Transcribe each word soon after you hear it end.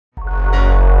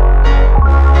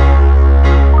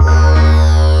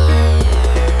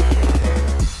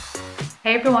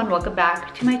Hey everyone, welcome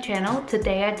back to my channel.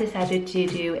 Today I decided to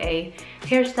do a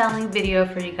hairstyling video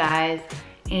for you guys,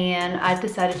 and I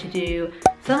decided to do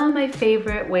some of my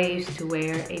favorite ways to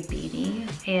wear a beanie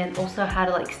and also how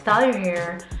to like style your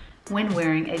hair when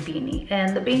wearing a beanie.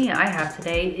 And the beanie I have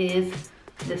today is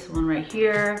this one right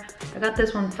here. I got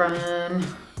this one from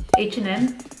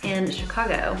H&M in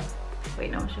Chicago.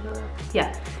 Wait, no, Chicago?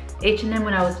 Yeah, H&M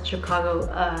when I was in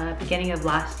Chicago beginning of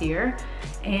last year.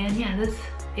 And yeah, this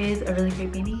is a really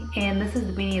great beanie, and this is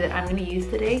the beanie that I'm going to use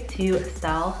today to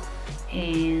style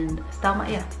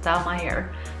my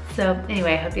hair. So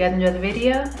anyway, I hope you guys enjoy the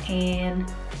video and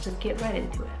let's just get right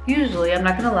into it. Usually, I'm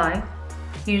not gonna lie,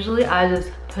 usually I just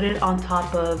put it on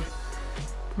top of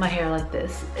my hair like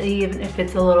this, even if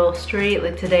it's a little straight.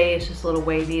 Like today it's just a little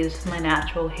wavy, this is my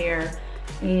natural hair,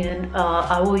 and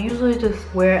I will usually just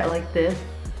wear it like this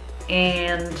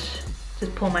and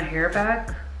just pull my hair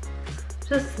back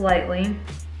just slightly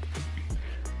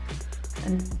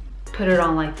and put it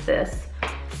on like this.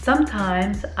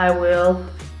 Sometimes I will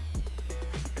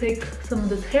take some of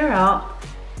this hair out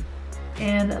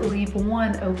and leave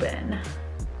one open,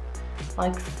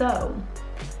 like so.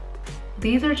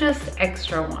 These are just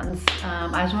extra ones.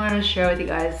 I just wanted to share with you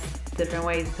guys different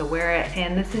ways to wear it,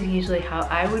 and this is usually how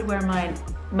I would wear mine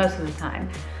most of the time.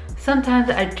 Sometimes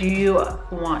I do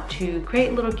want to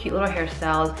create cute little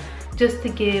hairstyles just to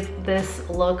give this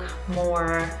look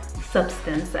more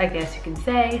substance, I guess you can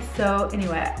say. So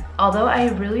anyway, although I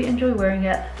really enjoy wearing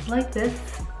it like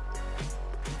this,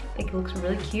 it looks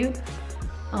really cute,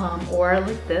 or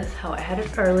like this, how I had it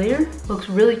earlier. Looks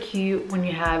really cute when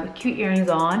you have cute earrings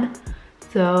on.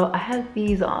 So I have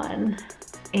these on,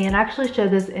 and I actually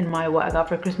showed this in my what I got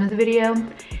for Christmas video,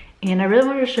 and I really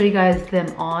wanted to show you guys them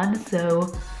on.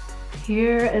 So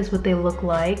here is what they look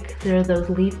like. They're those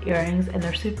leaf earrings and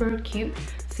they're super cute.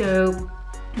 So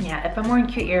yeah, if I'm wearing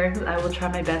cute earrings, I will try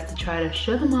my best to try to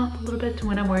show them off a little bit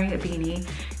when I'm wearing a beanie,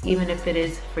 even if it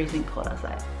is freezing cold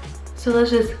outside. So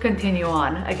let's just continue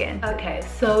on again. Okay,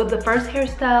 so the first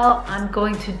hairstyle, I'm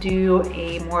going to do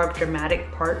a more dramatic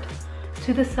part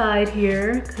to the side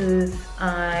here because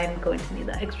I'm going to need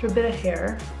that extra bit of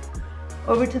hair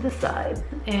over to the side.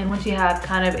 And once you have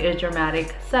kind of a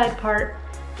dramatic side part,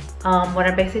 what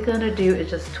I'm basically gonna do is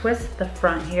just twist the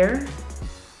front here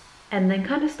and then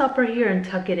kind of stop right here and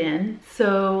tuck it in.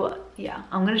 So yeah,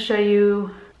 I'm gonna show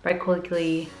you right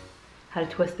quickly how to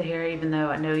twist the hair, even though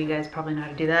I know you guys probably know how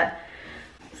to do that.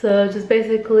 So just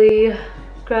basically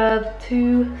grab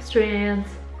two strands.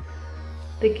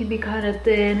 They can be kind of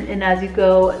thin, and as you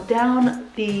go down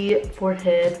the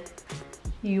forehead,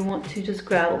 you want to just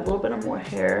grab a little bit of more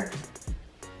hair,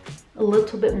 a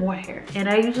little bit more hair. And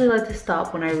I usually like to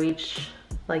stop when I reach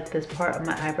like this part of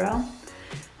my eyebrow,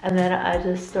 and then I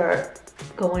just start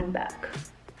going back,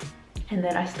 and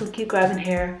then I still keep grabbing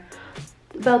hair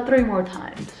about 3 more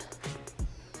times,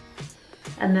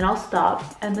 and then I'll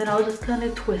stop, and then I'll just kind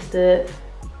of twist it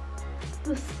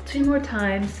just 2 more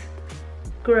times,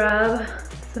 grab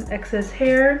some excess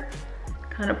hair,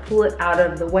 kind of pull it out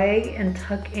of the way and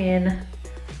tuck in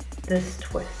this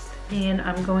twist. And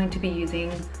I'm going to be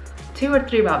using 2 or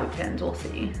 3 bobby pins. We'll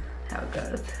see how it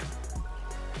goes.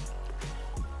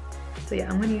 So yeah,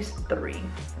 I'm gonna use 3.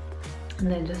 And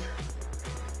then just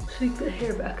shake the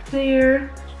hair back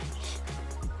there.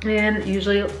 And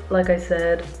usually, like I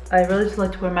said, I really just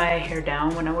like to wear my hair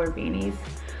down when I wear beanies.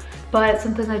 But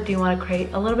sometimes I do want to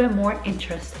create a little bit more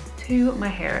interest to my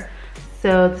hair.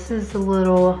 So this is a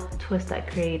little twist I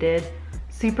created.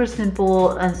 Super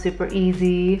simple and super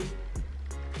easy.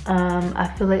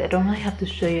 I feel like I don't really have to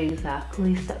show you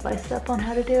exactly step by step on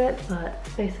how to do it, but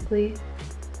basically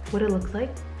what it looks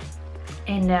like.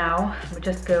 And now I'm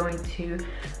just going to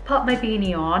pop my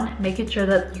beanie on, making sure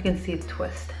that you can see the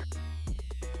twist.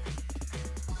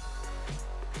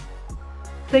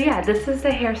 So yeah, this is the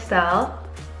hairstyle.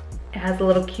 It has a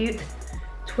little cute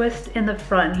twist in the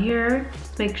front here.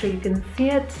 Just make sure you can see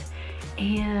it.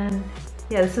 And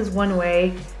yeah, this is one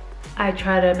way. I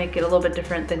try to make it a little bit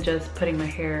different than just putting my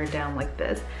hair down like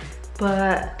this,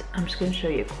 but I'm just gonna show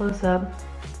you a close up.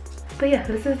 But yeah,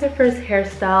 this is the first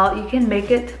hairstyle. You can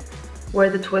make it where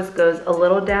the twist goes a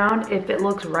little down if it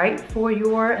looks right for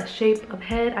your shape of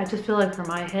head. I just feel like for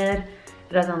my head,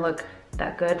 it doesn't look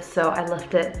that good, so I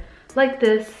left it like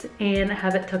this and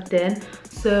have it tucked in.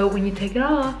 So when you take it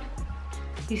off,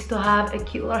 you still have a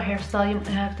cute little hairstyle. You might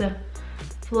have to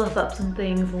fluff up some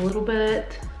things a little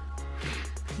bit,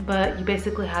 but you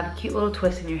basically have a cute little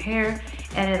twist in your hair,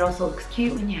 and it also looks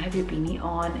cute when you have your beanie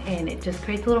on, and it just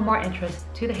creates a little more interest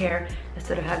to the hair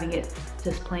instead of having it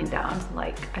just plain down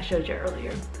like I showed you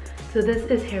earlier. So this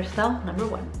is hairstyle number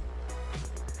 1.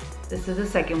 This is the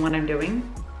second one I'm doing.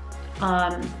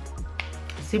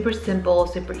 Super simple,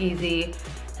 super easy.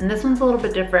 And this one's a little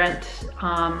bit different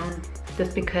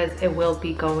just because it will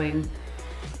be going,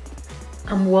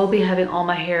 will be having all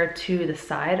my hair to the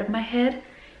side of my head.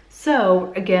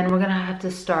 So again, we're gonna have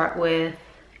to start with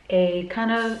a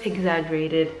kind of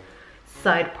exaggerated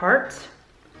side part,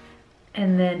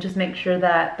 and then just make sure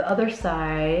that the other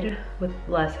side with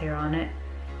less hair on it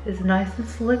is nice and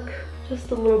slick,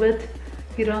 just a little bit.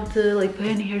 You don't have to like put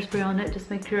any hairspray on it, just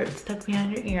make sure it's stuck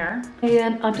behind your ear.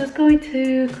 And I'm just going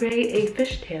to create a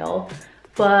fishtail,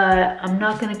 but I'm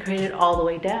not gonna create it all the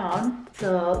way down.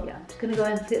 So yeah, I'm just gonna go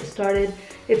ahead and get started.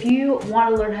 If you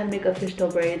wanna learn how to make a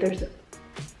fishtail braid, there's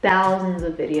thousands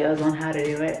of videos on how to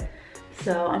do it.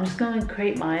 So I'm just gonna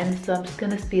create mine. So I'm just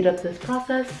gonna speed up this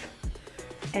process,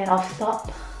 and I'll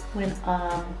stop when,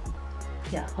 I'll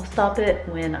stop it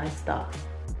when I stop.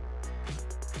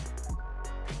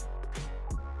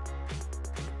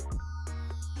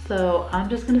 So I'm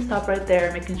just gonna stop right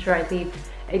there, making sure I leave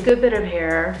a good bit of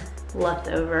hair left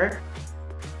over.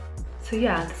 So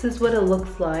yeah, this is what it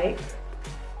looks like.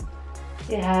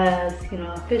 It has, you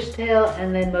know, a fishtail,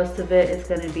 and then most of it is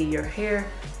gonna be your hair.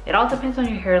 It all depends on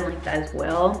your hair length as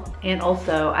well. And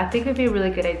also, I think it'd be a really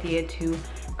good idea to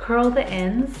curl the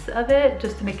ends of it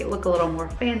just to make it look a little more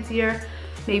fancier.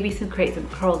 Maybe create some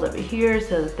curls over here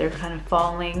so that they're kind of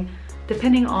falling,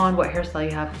 depending on what hairstyle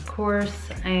you have, of course.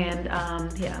 And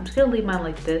yeah, I'm just gonna leave mine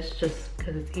like this just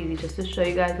because it's easy just to show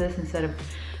you guys this instead of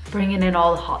bringing in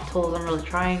all the hot tools. I'm really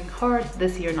trying hard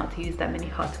this year not to use that many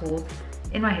hot tools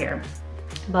in my hair.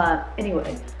 But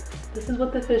anyway, this is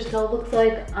what the fishtail looks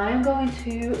like. I'm going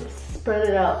to spread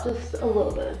it out just a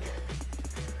little bit.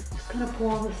 Just kind of pull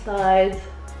on the sides,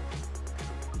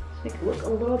 just make it look a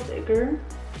little bigger.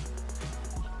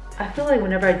 I feel like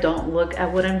whenever I don't look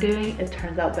at what I'm doing, it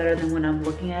turns out better than when I'm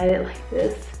looking at it like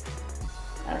this.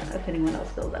 I don't know if anyone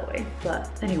else feels that way, but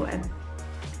anyway.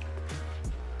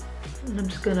 And I'm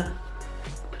just gonna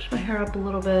push my hair up a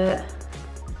little bit,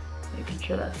 making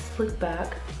sure that's slicked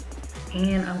back.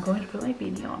 And I'm going to put my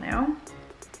beanie on now.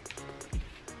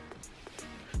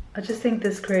 I just think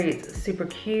this creates a super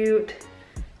cute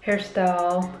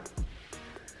hairstyle.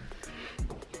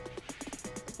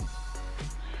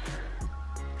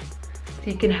 So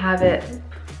you can have it,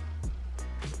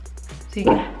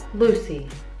 Lucy.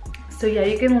 So yeah,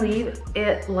 you can leave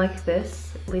it like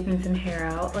this, leaving some hair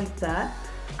out like that.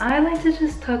 I like to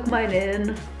just tuck mine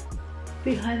in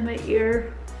behind my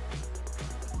ear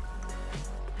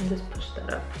and just push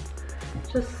that up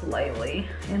just slightly.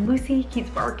 And Lucy keeps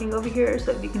barking over here,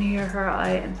 so if you can hear her, I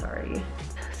am sorry.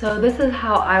 So this is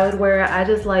how I would wear it. I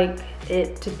just like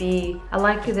it to be, I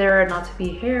like there not to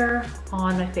be hair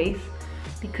on my face,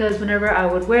 because whenever I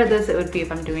would wear this, it would be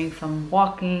if I'm doing some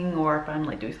walking, or if I'm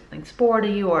like doing something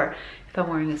sporty, or if I'm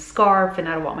wearing a scarf and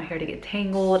I don't want my hair to get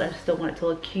tangled. I just don't want it to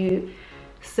look cute.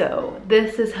 So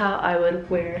this is how I would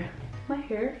wear my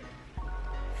hair.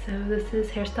 So this is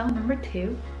hairstyle number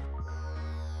 2.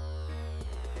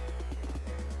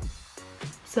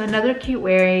 So another cute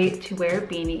way to wear a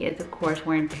beanie is, of course,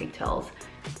 wearing pigtails.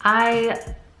 I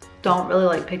don't really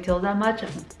like pigtails that much,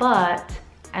 but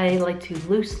I like to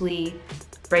loosely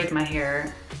braid my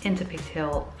hair into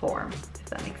pigtail form, if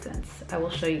that makes sense. I will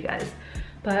show you guys.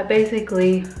 But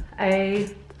basically,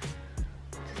 I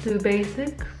just do a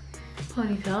basic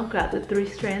ponytail, grab the 3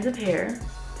 strands of hair,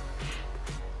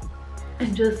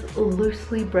 and just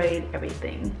loosely braid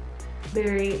everything.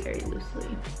 Very, very loosely.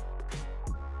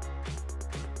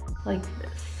 Like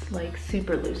this, like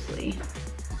super loosely.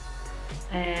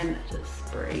 And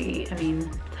just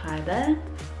tie that.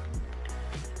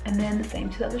 And then the same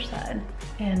to the other side.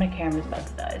 And my camera's about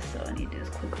to die, so I need to do this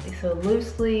quickly. So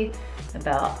loosely,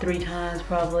 about 3 times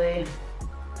probably.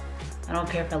 I don't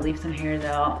care if I leave some hairs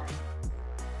out.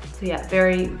 So yeah,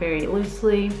 very, very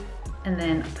loosely. And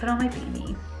then put on my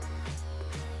beanie.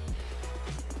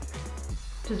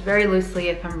 Just very loosely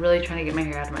if I'm really trying to get my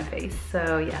hair out of my face.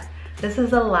 So yeah, this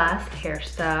is the last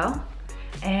hairstyle.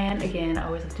 And again, I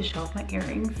always like to show off my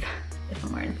earrings if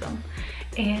I'm wearing some.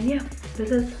 And yeah,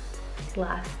 this is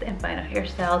last and final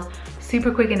hairstyles.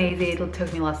 Super quick and easy. It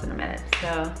took me less than a minute.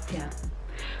 So yeah,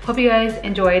 hope you guys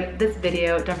enjoyed this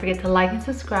video. Don't forget to like and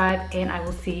subscribe, and I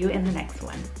will see you in the next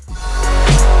one.